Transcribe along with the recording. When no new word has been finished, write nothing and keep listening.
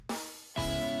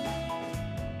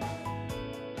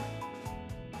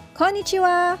こんにち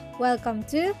は! Welcome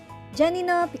to Jeni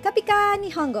no Pika Pika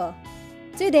Nihongo.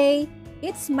 Today,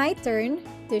 it's my turn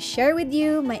to share with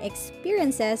you my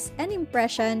experiences and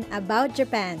impression about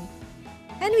Japan.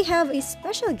 And we have a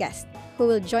special guest who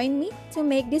will join me to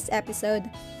make this episode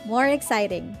more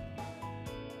exciting.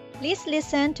 Please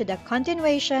listen to the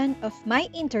continuation of my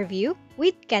interview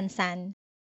with Ken-san.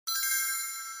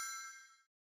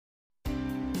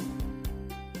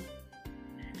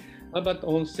 How about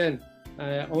onsen?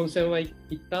 温泉は行っ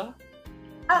た？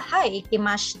はい、行き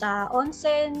ました。温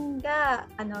泉が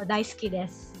大好きで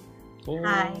す。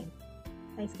はい、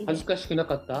大好きです。恥ずかしくな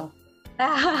かった？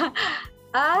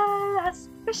恥ず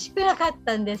かしくなかっ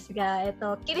たんですが、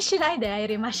気にしないで入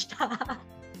りました。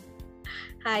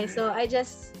はい、so I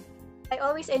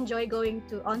always enjoy going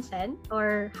to onsen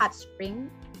or hot spring,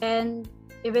 and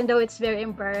even though it's very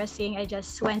embarrassing, I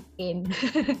just went in.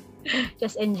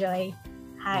 Just enjoy.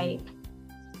 はい。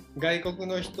外国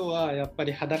の人はやっぱ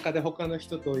り裸で他の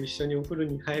人と一緒にお風呂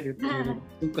に入るっていうのが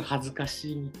すごく恥ずか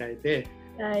しいみたいで、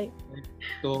はい、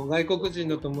外国人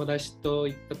の友達と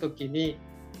行った時に、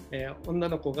女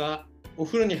の子がお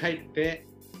風呂に入って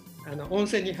温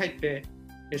泉に入って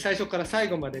最初から最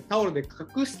後までタオルで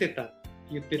隠してたって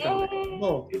言ってたんだけど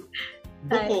も、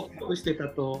どこを隠してた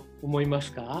と思いま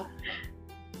すか？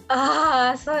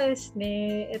そうです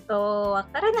ね。わ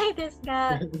からないです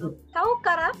が、顔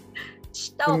から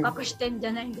舌を隠してんじ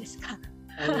ゃないですか。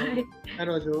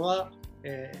彼女は、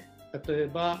例え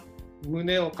ば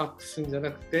胸を隠すんじゃ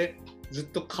なくてずっ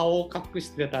と顔を隠し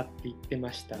てたって言って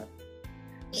ました。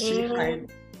She hid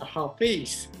her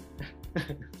face.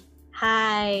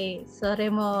 はい、それ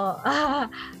もは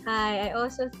い、I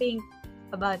also think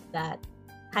about that,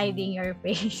 hiding your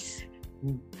face.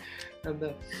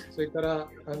 それから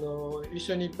一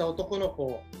緒に行った男の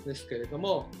子ですけれど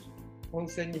も、温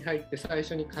泉に入って最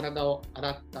初に体を洗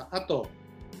った後、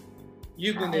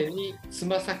湯船につ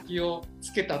ま先を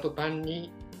つけた途端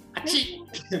にあちっ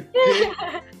っ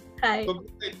て飛び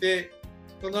ついて、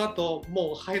その後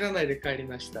もう入らないで帰り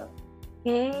ました。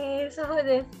そう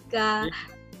ですか。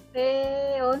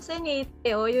温泉に行っ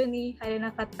てお湯に入れ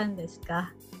なかったんです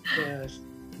か？ Yes,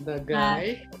 the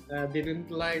guy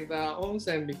didn't like the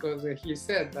onsen because he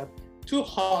said that too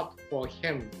hot for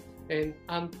him. And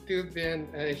until then,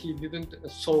 he didn't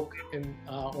soak in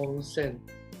onsen,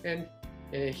 and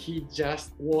he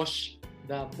just wash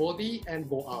the body and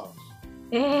go out.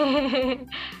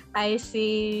 I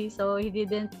see. So he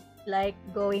didn't like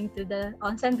going to the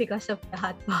onsen because of the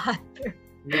hot water.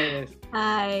 Yes.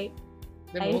 はい。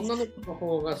でも女の子の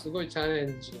方がすごいチャレ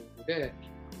ンジングで、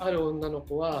ある女の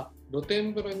子は露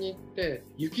天風呂に行って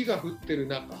雪が降ってる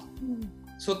中、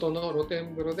外の露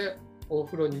天風呂でお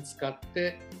風呂に浸かっ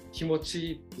て気持ち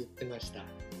いいって言ってました。よ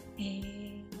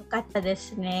かったで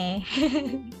すね。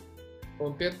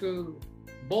Compared to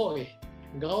boy,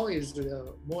 girl is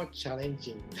more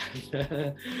challenging.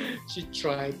 She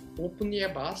tried open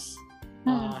air bath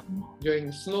during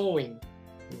snowing.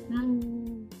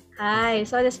 はい、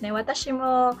そうですね。私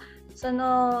もそ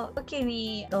の時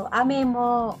に雨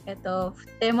も降っ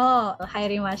ても入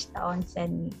りました、温泉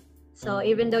に。So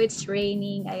even though it's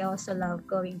raining, I also love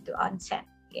going to onsen.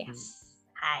 Yes.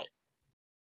 Hi.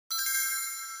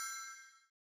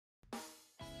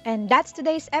 And that's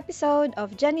today's episode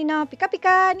of Jeni no Pika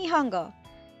Pika Nihongo.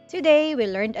 Today, we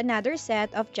learned another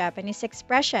set of Japanese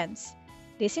expressions.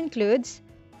 This includes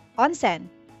onsen,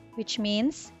 which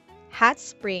means hot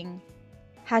spring,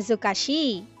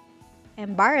 Hazukasii,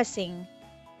 embarrassing,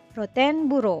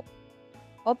 Rotenburo,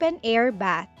 open air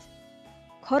bath,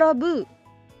 Korobu,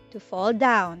 to fall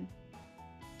down,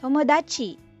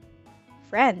 Tomodachi,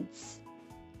 friends,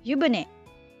 Yubune,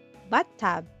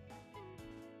 bathtub.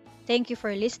 Thank you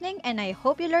for listening, and I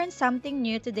hope you learned something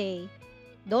new today.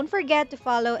 Don't forget to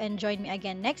follow and join me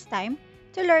again next time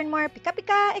to learn more Pika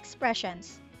Pika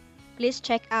expressions. Please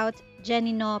check out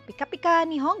Jeni no Pika Pika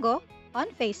Nihongo on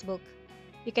Facebook.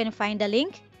 You can find the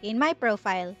link in my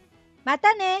profile.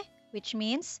 Mata ne, which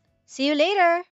means see you later.